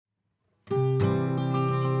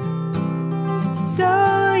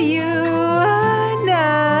So you wanna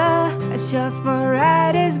a show for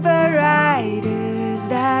writers but writers,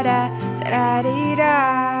 da da da da dee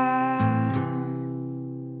da.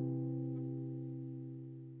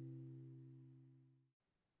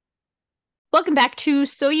 Welcome back to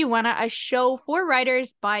So You Wanna, a show for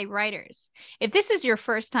writers by writers. If this is your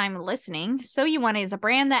first time listening, So You Wanna is a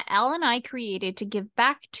brand that Al and I created to give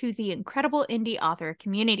back to the incredible indie author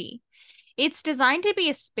community. It's designed to be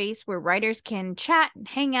a space where writers can chat,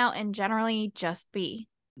 hang out, and generally just be.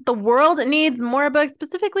 The world needs more books.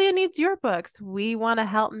 Specifically, it needs your books. We want to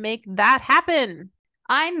help make that happen.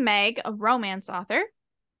 I'm Meg, a romance author.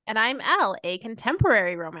 And I'm Elle, a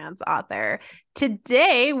contemporary romance author.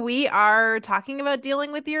 Today, we are talking about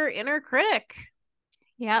dealing with your inner critic.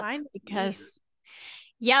 Yep,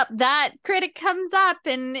 that critic comes up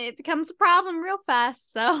and it becomes a problem real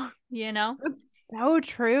fast. So, It's so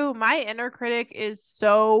true. My inner critic is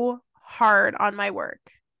so hard on my work.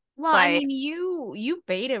 Well, I mean, you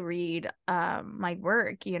beta read my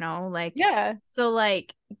work, yeah. So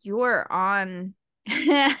like you're on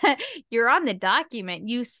you're on the document.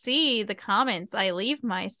 You see the comments I leave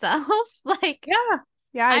myself. Like I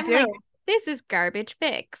I'm do. like, this is garbage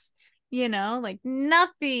fix. Like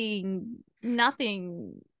nothing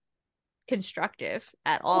constructive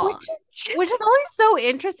at all. Which is always so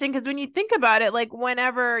interesting because when you think about it, like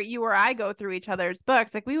whenever you or I go through each other's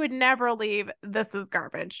books, like we would never leave this is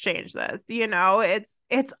garbage, change this.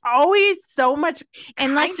 It's always so much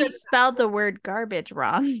unless you spelled the word garbage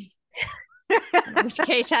wrong. In which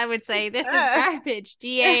case I would say this is garbage.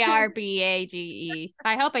 Garbage.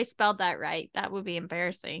 I hope I spelled that right. That would be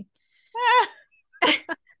embarrassing.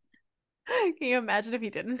 Can you imagine if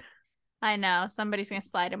you didn't? I know. Somebody's gonna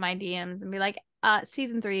slide in my DMs and be like,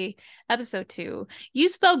 season 3, episode 2, you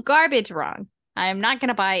spelled garbage wrong. I'm not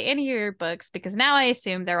gonna buy any of your books because now I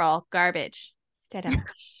assume they're all garbage.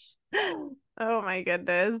 Oh my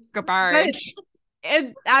goodness. Garbage.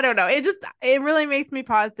 And I don't know. It really makes me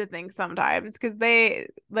pause to think sometimes because they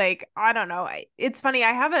I don't know. It's funny.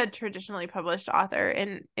 I have a traditionally published author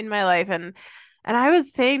in my life, and I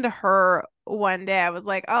was saying to her one day, I was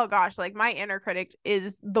like, oh gosh, like my inner critic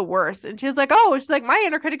is the worst. And she's like, my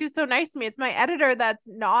inner critic is so nice to me. It's my editor that's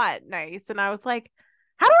not nice. And I was like,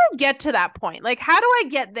 how do I get to that point? Like, how do I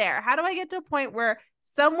get there? How do I get to a point where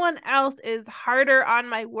someone else is harder on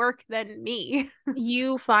my work than me?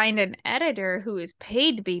 You find an editor who is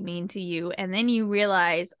paid to be mean to you, and then you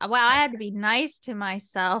realize, well, I have to be nice to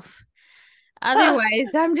myself.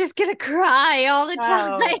 Otherwise, I'm just gonna cry all the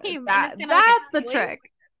time. That's the trick.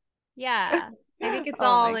 Yeah. I think it's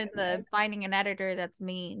all in the finding an editor that's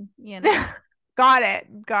mean, Got it.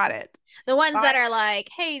 The ones that are like,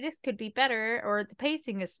 hey, this could be better, or the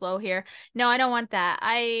pacing is slow here. No, I don't want that.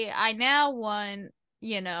 I now want, do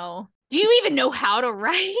you even know how to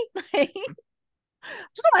write?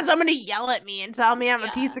 Just want someone to yell at me and tell me I'm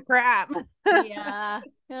a piece of crap. Yeah.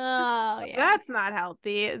 Oh, yeah. That's not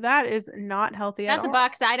healthy. That is not healthy That's a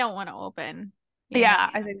box I don't want to open. Yeah,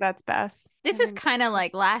 I think that's best. This is kind of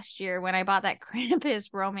like last year when I bought that Krampus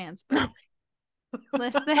romance book.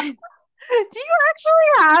 Listen. Do you actually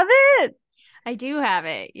have it? I do have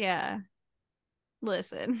it, yeah.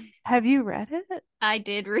 Listen. Have you read it? I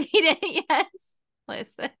did read it, yes.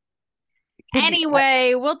 Listen.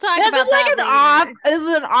 Anyway, we'll talk about that later. This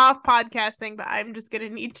is an off podcast thing, but I'm just gonna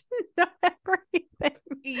need to know everything.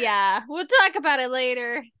 Yeah, we'll talk about it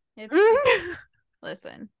later.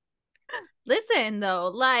 Listen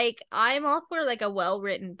though, like I'm all for like a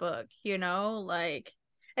well-written book, like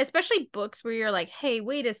especially books where you're like, hey,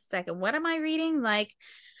 wait a second, what am I reading? Like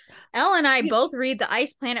Elle and I both read The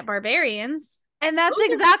Ice Planet Barbarians, and that's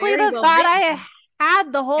exactly the thought I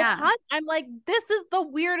had the whole time. I'm like, this is the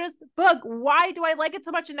weirdest book. Why do I like it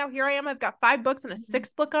so much? And now here I am. I've got 5 books and a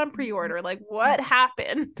 6th book on pre-order. Like, what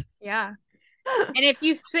happened? Yeah. And if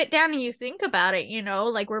you sit down and you think about it,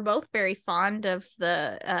 like we're both very fond of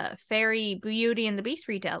the fairy Beauty and the Beast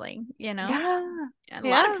retelling, Yeah. And a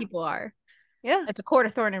lot of people are. Yeah. It's A Court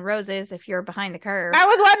of Thorn and Roses if you're behind the curve. I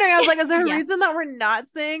was wondering, I was like, is there a reason that we're not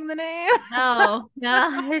saying the name? No,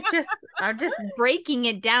 it's just, I'm just breaking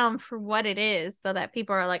it down for what it is so that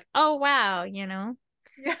people are like, oh, wow, Yeah.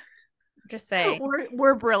 Just saying.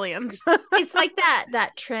 We're brilliant. It's like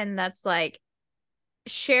that trend that's like,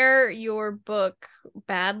 share your book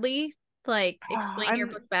badly, like explain your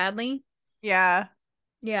book badly. Yeah.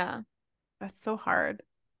 Yeah. That's so hard.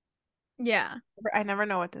 Yeah. I never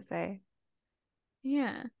know what to say. Yeah.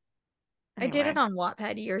 Anyway. I did it on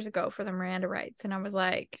Wattpad years ago for the Miranda rights, and I was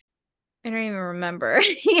like, I don't even remember,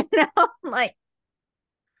 like,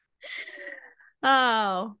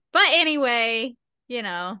 oh, but anyway,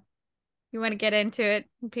 You want to get into it?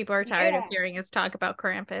 People are tired of Yeah. hearing us talk about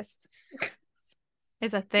Krampus.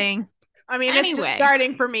 Is a thing. I mean, it's just Anyway.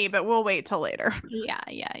 starting for me, but we'll wait till later.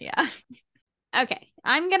 Yeah. Okay,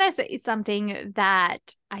 I'm gonna say something that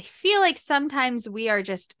I feel like sometimes we are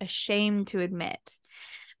just ashamed to admit,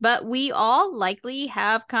 but we all likely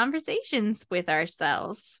have conversations with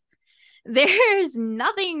ourselves. There's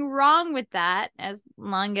nothing wrong with that as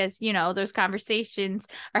long as, you know, those conversations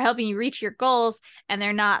are helping you reach your goals and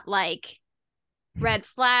they're not like red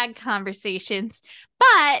flag conversations.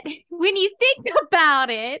 But when you think about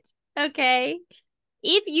it, okay,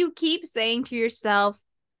 if you keep saying to yourself,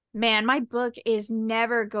 man, my book is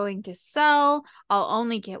never going to sell, I'll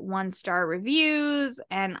only get 1-star reviews,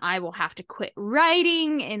 and I will have to quit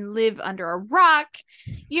writing and live under a rock,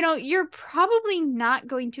 you know, you're probably not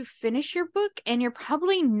going to finish your book and you're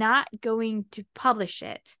probably not going to publish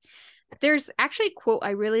it. There's actually a quote I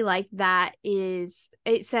really like that is,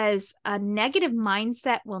 it says, a negative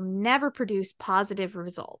mindset will never produce positive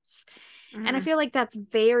results. And I feel like that's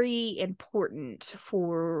very important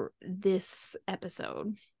for this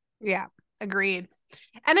episode. Yeah, agreed.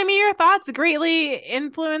 And I mean, your thoughts greatly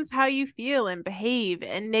influence how you feel and behave,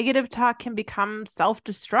 and negative talk can become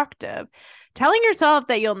self-destructive. Telling yourself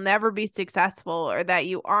that you'll never be successful or that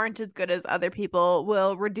you aren't as good as other people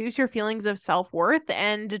will reduce your feelings of self-worth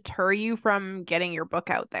and deter you from getting your book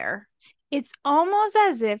out there. It's almost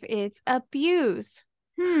as if it's abuse.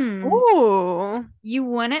 Ooh. You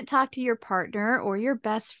wouldn't talk to your partner or your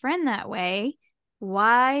best friend that way.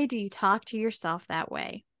 Why do you talk to yourself that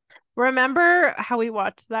way? Remember how we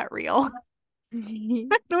watched that reel? We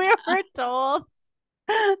were told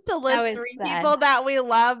to list 3 people that we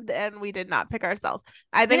loved and we did not pick ourselves.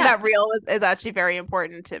 I think that reel is actually very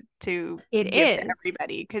important to give to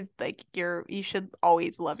everybody, because like you should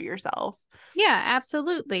always love yourself. Yeah,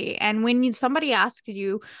 absolutely. And when somebody asks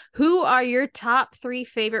you, who are your top 3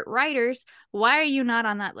 favorite writers, why are you not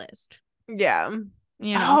on that list? Yeah.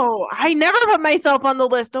 You know? Oh, I never put myself on the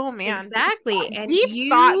list. Oh man. Exactly. And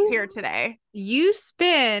deep thoughts here today. You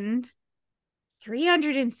spend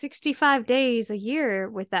 365 days a year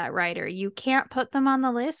with that writer. You can't put them on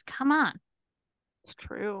the list. Come on. It's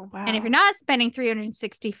true. Wow. And if you're not spending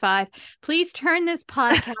 365, please turn this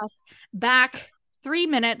podcast back 3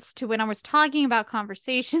 minutes to when I was talking about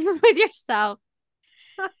conversations with yourself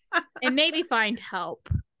and maybe find help.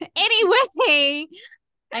 Anyway,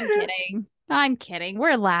 I'm kidding.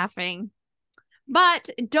 We're laughing. But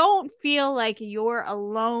don't feel like you're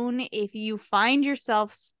alone if you find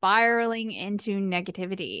yourself spiraling into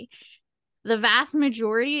negativity. The vast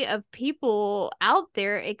majority of people out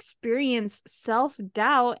there experience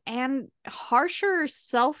self-doubt and harsher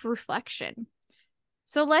self-reflection.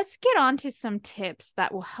 So let's get on to some tips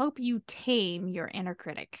that will help you tame your inner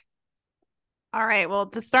critic. All right. Well,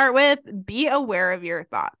 to start with, be aware of your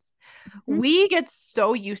thoughts. We get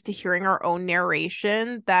so used to hearing our own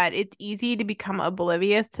narration that it's easy to become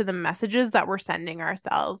oblivious to the messages that we're sending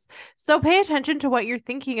ourselves. So pay attention to what you're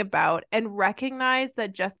thinking about and recognize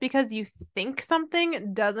that just because you think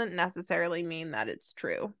something doesn't necessarily mean that it's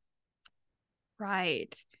true.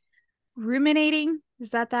 Right. Ruminating,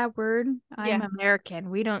 is that word? I'm Yes. American.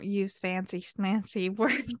 We don't use fancy smancy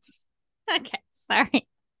words. Okay, sorry.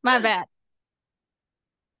 My bad.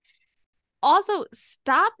 Also,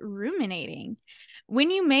 stop ruminating. When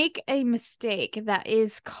you make a mistake that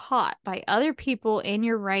is caught by other people in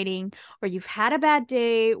your writing, or you've had a bad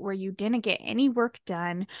day where you didn't get any work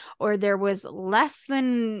done, or there was less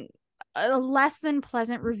than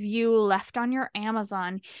pleasant review left on your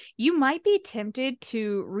Amazon, you might be tempted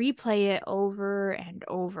to replay it over and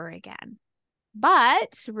over again.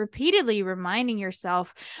 But repeatedly reminding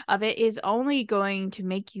yourself of it is only going to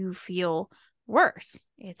make you feel worse.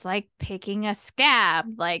 It's like picking a scab.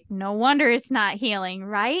 Like, no wonder it's not healing,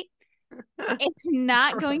 right? It's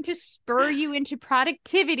not going to spur you into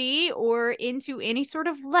productivity or into any sort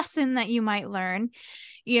of lesson that you might learn,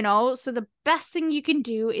 you know? So the best thing you can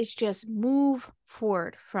do is just move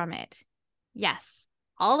forward from it. Yes,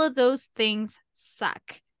 all of those things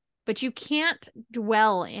suck, but you can't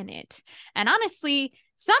dwell in it. And honestly,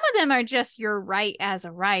 some of them are just your right as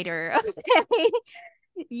a writer. Okay.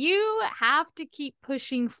 You have to keep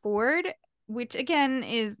pushing forward, which again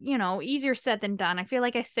is, you know, easier said than done. I feel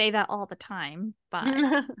like I say that all the time,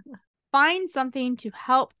 but find something to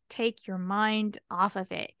help take your mind off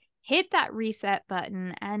of it. Hit that reset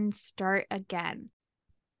button and start again.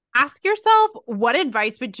 Ask yourself, what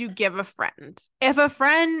advice would you give a friend? If a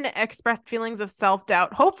friend expressed feelings of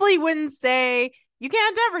self-doubt, hopefully wouldn't say, you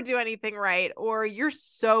can't ever do anything right, or you're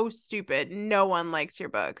so stupid, no one likes your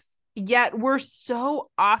books. yet we're so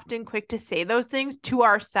often quick to say those things to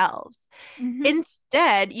ourselves. Mhm.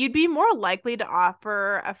 Instead, you'd be more likely to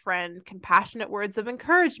offer a friend compassionate words of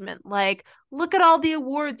encouragement, like, look at all the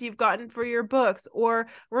awards you've gotten for your books, or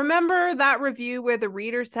remember that review where the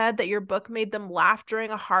reader said that your book made them laugh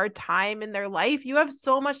during a hard time in their life? You have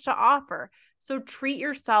so much to offer. So treat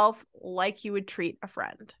yourself like you would treat a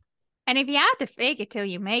friend. And if you have to fake it till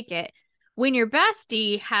you make it, when your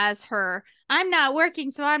bestie has her "I'm not working,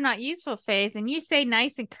 so I'm not useful" phase, and you say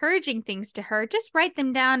nice, encouraging things to her, just write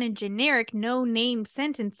them down in generic, no-name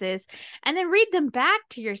sentences, and then read them back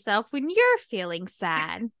to yourself when you're feeling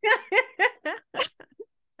sad.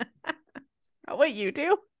 What you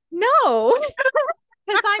do? No,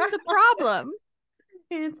 because I'm the problem.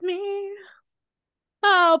 It's me.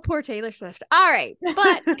 Oh, poor Taylor Swift. All right.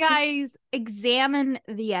 But guys, examine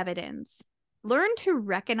the evidence. Learn to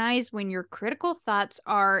recognize when your critical thoughts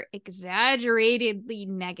are exaggeratedly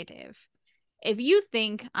negative. If you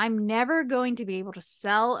think I'm never going to be able to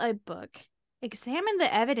sell a book, examine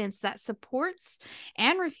the evidence that supports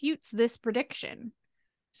and refutes this prediction.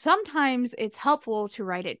 Sometimes it's helpful to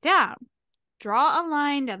write it down. Draw a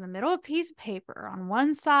line down the middle of a piece of paper. On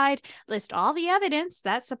one side, list all the evidence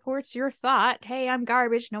that supports your thought. Hey, I'm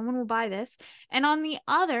garbage. No one will buy this. And on the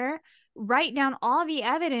other, write down all the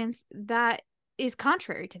evidence that is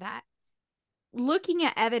contrary to that. Looking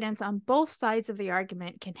at evidence on both sides of the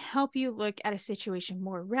argument can help you look at a situation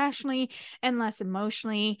more rationally and less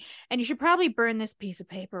emotionally. And you should probably burn this piece of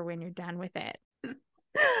paper when you're done with it.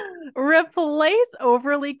 Replace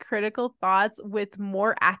overly critical thoughts with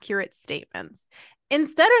more accurate statements.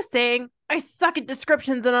 Instead of saying, I suck at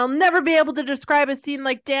descriptions and I'll never be able to describe a scene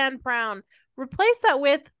like Dan Brown, replace that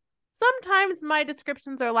with, sometimes my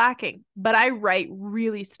descriptions are lacking, but I write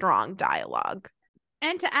really strong dialogue.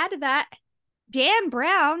 And to add to that, Dan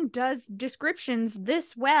Brown does descriptions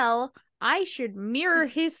this well. I should mirror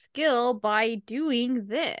his skill by doing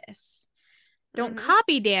this. Don't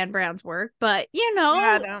copy Dan Brown's work, but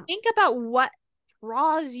think about what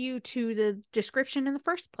draws you to the description in the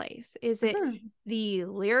first place. Is it the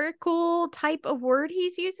lyrical type of word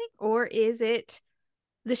he's using, or is it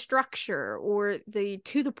the structure or the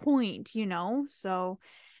to the point, So,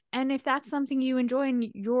 and if that's something you enjoy and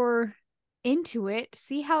you're into it,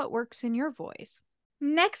 see how it works in your voice.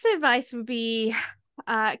 Next advice would be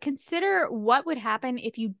consider what would happen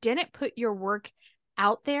if you didn't put your work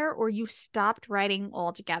out there or you stopped writing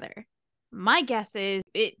altogether. My guess is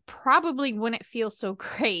it probably wouldn't feel so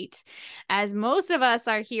great, as most of us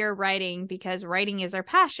are here writing because writing is our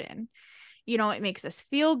passion. It makes us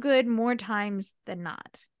feel good more times than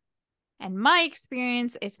not. And my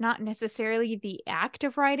experience, it's not necessarily the act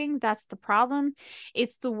of writing that's the problem.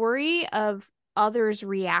 It's the worry of others'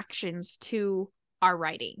 reactions to our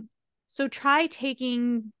writing. So try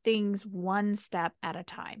taking things one step at a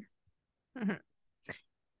time.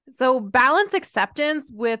 So balance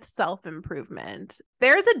acceptance with self-improvement.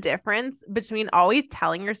 There's a difference between always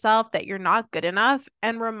telling yourself that you're not good enough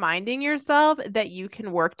and reminding yourself that you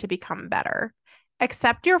can work to become better.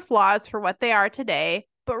 Accept your flaws for what they are today,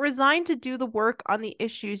 but resign to do the work on the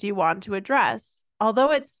issues you want to address.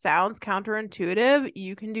 Although it sounds counterintuitive,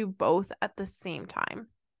 you can do both at the same time.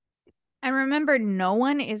 And remember, no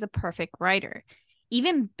one is a perfect writer.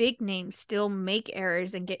 Even big names still make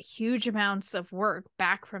errors and get huge amounts of work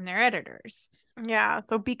back from their editors. Yeah,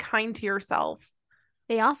 so be kind to yourself.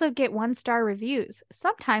 They also get 1-star reviews.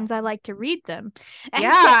 Sometimes I like to read them.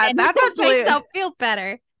 Yeah, and that's actually makes myself feel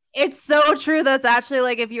better. It's so true. That's actually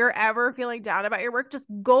like, if you're ever feeling down about your work, just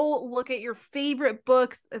go look at your favorite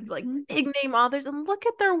books, like big name authors, and look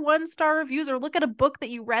at their 1-star reviews, or look at a book that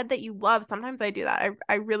you read that you love. Sometimes I do that.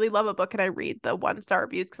 I really love a book and I read the 1-star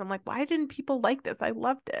reviews because I'm like, why didn't people like this? I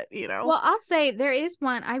loved it, Well, I'll say there is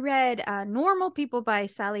one. I read Normal People by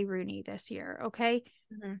Sally Rooney this year. Okay.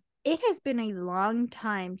 It has been a long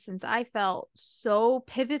time since I felt so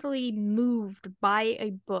pivotally moved by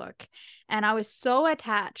a book, and I was so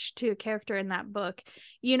attached to a character in that book.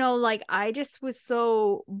 I just was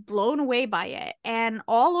so blown away by it. And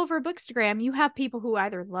all over Bookstagram, you have people who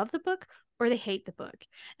either love the book or they hate the book,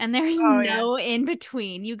 and there's no in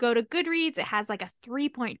between. You go to Goodreads, it has like a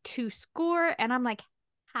 3.2 score, and I'm like,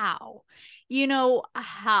 how?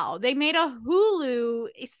 How? They made a Hulu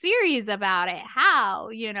series about it. How?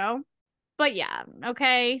 But yeah,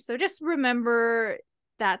 okay. So just remember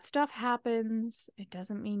that stuff happens. It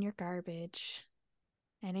doesn't mean you're garbage.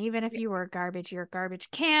 And even if you were garbage, you're garbage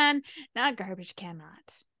can, not garbage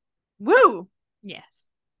cannot. Woo! Yes.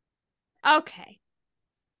 Okay.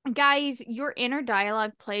 Guys, your inner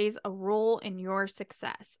dialogue plays a role in your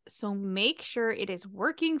success. So make sure it is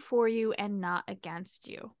working for you and not against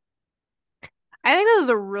you. I think this is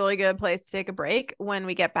a really good place to take a break. When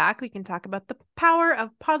we get back, we can talk about the power of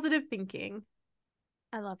positive thinking.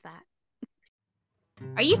 I love that.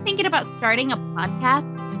 Are you thinking about starting a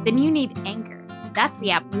podcast? Then you need Anchor. That's the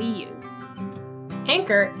app we use.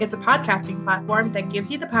 Anchor is a podcasting platform that gives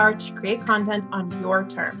you the power to create content on your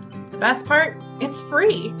terms. The best part, it's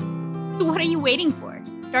free. So what are you waiting for?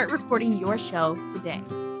 Start recording your show today.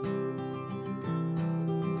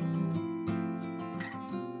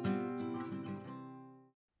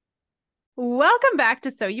 Welcome back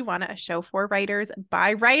to So You Wanna, a show for writers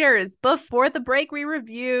by writers. Before the break, we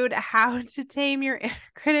reviewed How to Tame Your Inner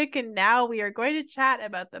Critic, and now we are going to chat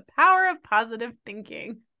about the power of positive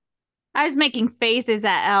thinking. I was making faces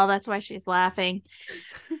at Elle. That's why she's laughing.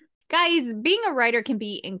 Guys, being a writer can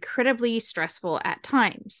be incredibly stressful at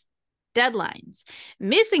times. Deadlines,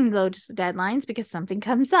 missing those deadlines because something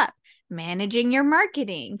comes up, managing your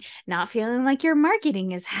marketing, not feeling like your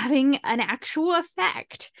marketing is having an actual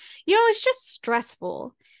effect. It's just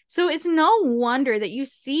stressful. So it's no wonder that you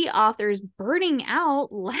see authors burning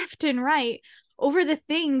out left and right over the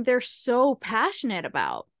thing they're so passionate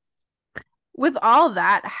about. With all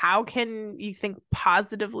that, how can you think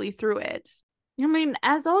positively through it? I mean,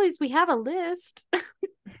 as always, we have a list.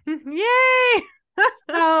 Yay!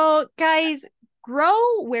 So, guys,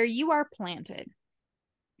 grow where you are planted.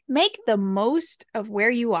 Make the most of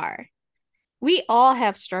where you are. We all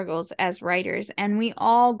have struggles as writers, and we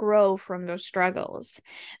all grow from those struggles.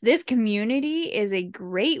 This community is a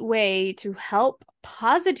great way to help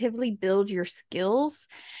positively build your skills,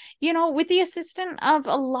 with the assistance of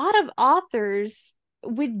a lot of authors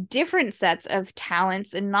with different sets of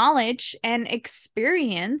talents and knowledge and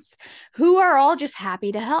experience who are all just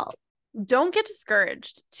happy to help. Don't get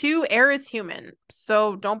discouraged. To err is human,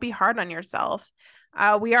 so don't be hard on yourself.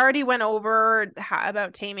 We already went over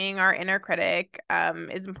about taming our inner critic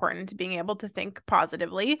is important to being able to think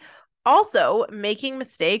positively. Also, making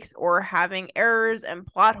mistakes or having errors and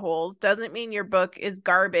plot holes doesn't mean your book is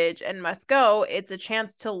garbage and must go. It's a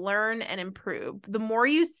chance to learn and improve. The more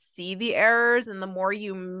you see the errors and the more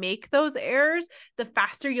you make those errors, the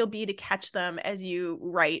faster you'll be to catch them as you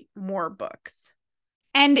write more books.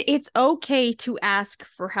 And it's okay to ask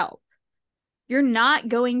for help. You're not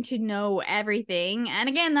going to know everything. And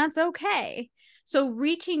again, that's okay. So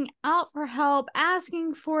reaching out for help,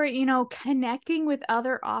 asking for it, connecting with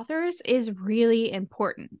other authors is really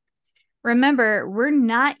important. Remember, we're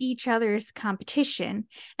not each other's competition,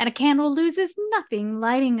 and a candle loses nothing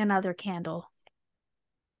lighting another candle.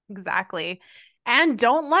 Exactly. And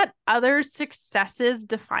don't let other successes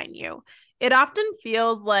define you. It often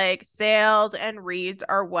feels like sales and reads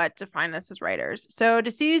are what define us as writers. So to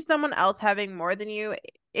see someone else having more than you,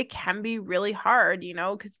 it can be really hard,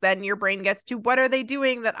 because then your brain gets to, what are they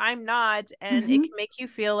doing that I'm not? And it can make you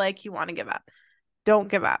feel like you want to give up. Don't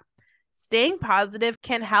give up. Staying positive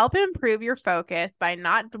can help improve your focus by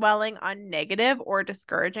not dwelling on negative or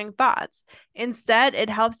discouraging thoughts. Instead, it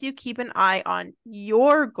helps you keep an eye on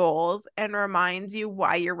your goals and reminds you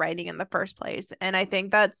why you're writing in the first place. And I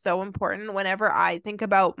think that's so important. Whenever I think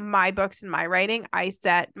about my books and my writing, I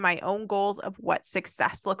set my own goals of what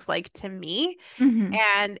success looks like to me.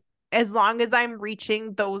 And as long as I'm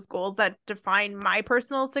reaching those goals that define my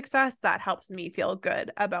personal success, that helps me feel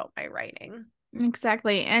good about my writing.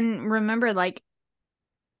 Exactly. And remember,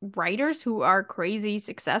 writers who are crazy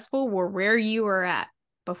successful were where you were at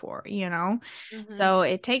before, So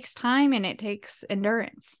it takes time and it takes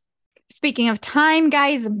endurance. Speaking of time,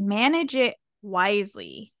 guys, manage it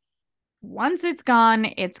wisely. Once it's gone,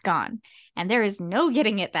 and there is no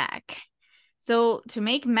getting it back. So to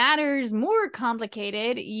make matters more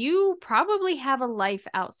complicated, you probably have a life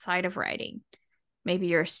outside of writing. Maybe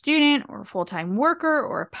you're a student or a full-time worker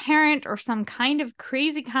or a parent or some kind of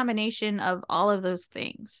crazy combination of all of those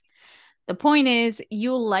things. The point is,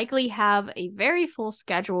 you'll likely have a very full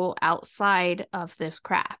schedule outside of this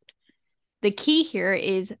craft. The key here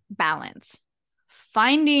is balance.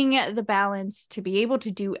 Finding the balance to be able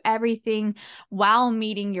to do everything while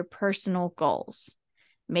meeting your personal goals.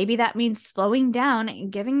 Maybe that means slowing down and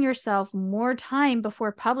giving yourself more time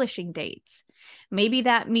before publishing dates. Maybe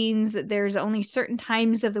that means there's only certain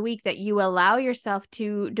times of the week that you allow yourself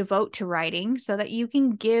to devote to writing so that you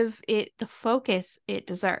can give it the focus it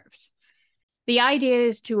deserves. The idea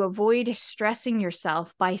is to avoid stressing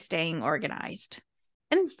yourself by staying organized.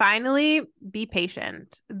 And finally, be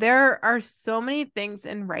patient. There are so many things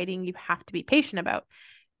in writing you have to be patient about.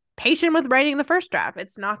 Patient with writing the first draft.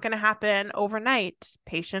 It's not going to happen overnight.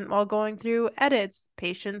 Patient while going through edits.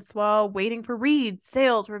 Patience while waiting for reads,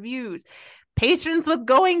 sales, reviews. Patience with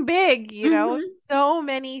going big, so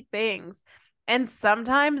many things. And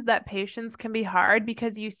sometimes that patience can be hard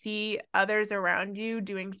because you see others around you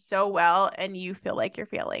doing so well and you feel like you're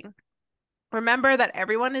failing. Remember that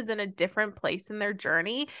everyone is in a different place in their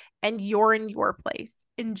journey and you're in your place.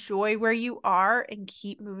 Enjoy where you are and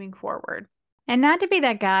keep moving forward. And not to be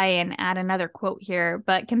that guy and add another quote here,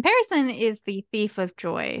 but comparison is the thief of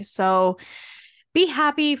joy. So be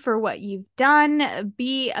happy for what you've done.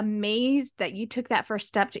 Be amazed that you took that first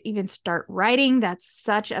step to even start writing. That's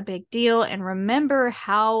such a big deal. And remember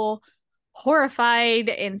how horrified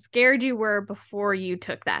and scared you were before you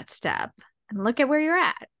took that step. And look at where you're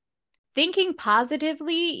at. Thinking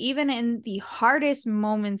positively, even in the hardest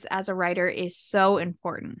moments as a writer, is so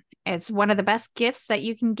important. It's one of the best gifts that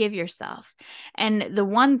you can give yourself. And the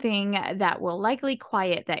one thing that will likely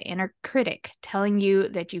quiet that inner critic telling you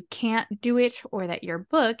that you can't do it or that your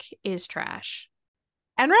book is trash.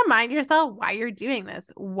 And remind yourself why you're doing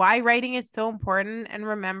this, why writing is so important, and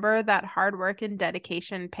remember that hard work and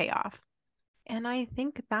dedication pay off. And I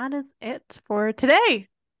think that is it for today.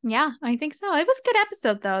 Yeah, I think so. It was a good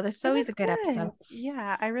episode, though. This is always a good episode.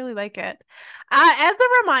 Yeah, I really like it. As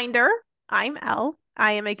a reminder, I'm Elle.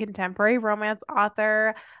 I am a contemporary romance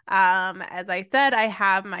author. As I said, I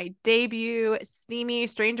have my debut steamy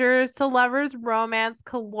Strangers to Lovers romance,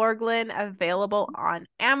 Calorglin, available on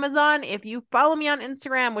Amazon. If you follow me on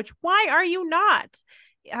Instagram, which why are you not?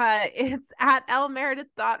 It's at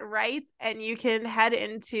lmeredith.writes, and you can head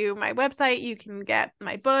into my website. You can get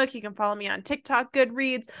my book. You can follow me on TikTok,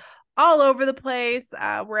 Goodreads, all over the place.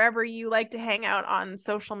 Wherever you like to hang out on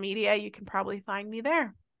social media, you can probably find me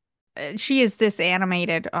there. She is this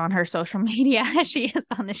animated on her social media as she is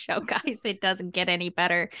on the show, guys. It doesn't get any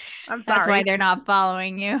better. I'm sorry. That's why they're not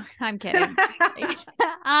following you. I'm kidding.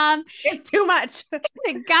 It's too much.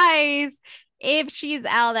 Guys, if she's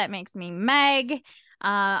Al, that makes me Meg.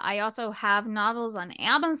 I also have novels on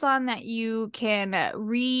Amazon that you can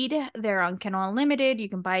read. They're on Kindle Unlimited. You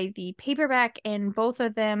can buy the paperback in both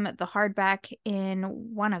of them, the hardback in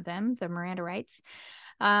one of them, the Miranda Writes.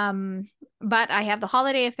 But I have The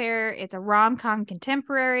Holiday Affair. It's a rom-com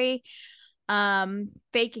contemporary,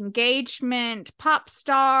 fake engagement, pop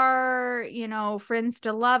star, friends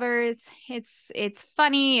to lovers. It's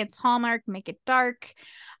funny, it's Hallmark, make it dark.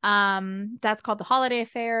 That's called The Holiday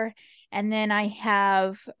Affair. And then I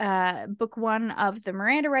have book one of the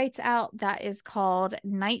Miranda Writes out. That is called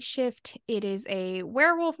Night Shift. It is a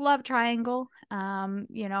werewolf love triangle,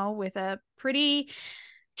 with a pretty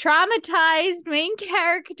traumatized main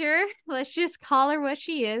character. Let's just call her what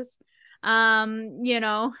she is. And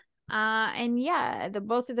yeah,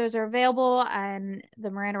 both of those are available, and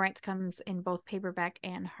the Miranda Writes comes in both paperback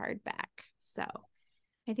and hardback. So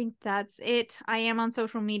I think that's it. I am on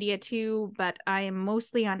social media too, but I am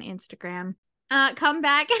mostly on Instagram. Come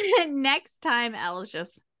back next time. Elle's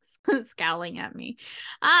just scowling at me.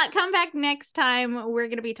 Come back next time. We're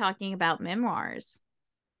going to be talking about memoirs.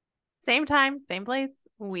 Same time, same place.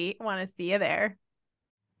 We want to see you there.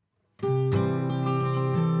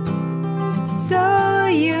 So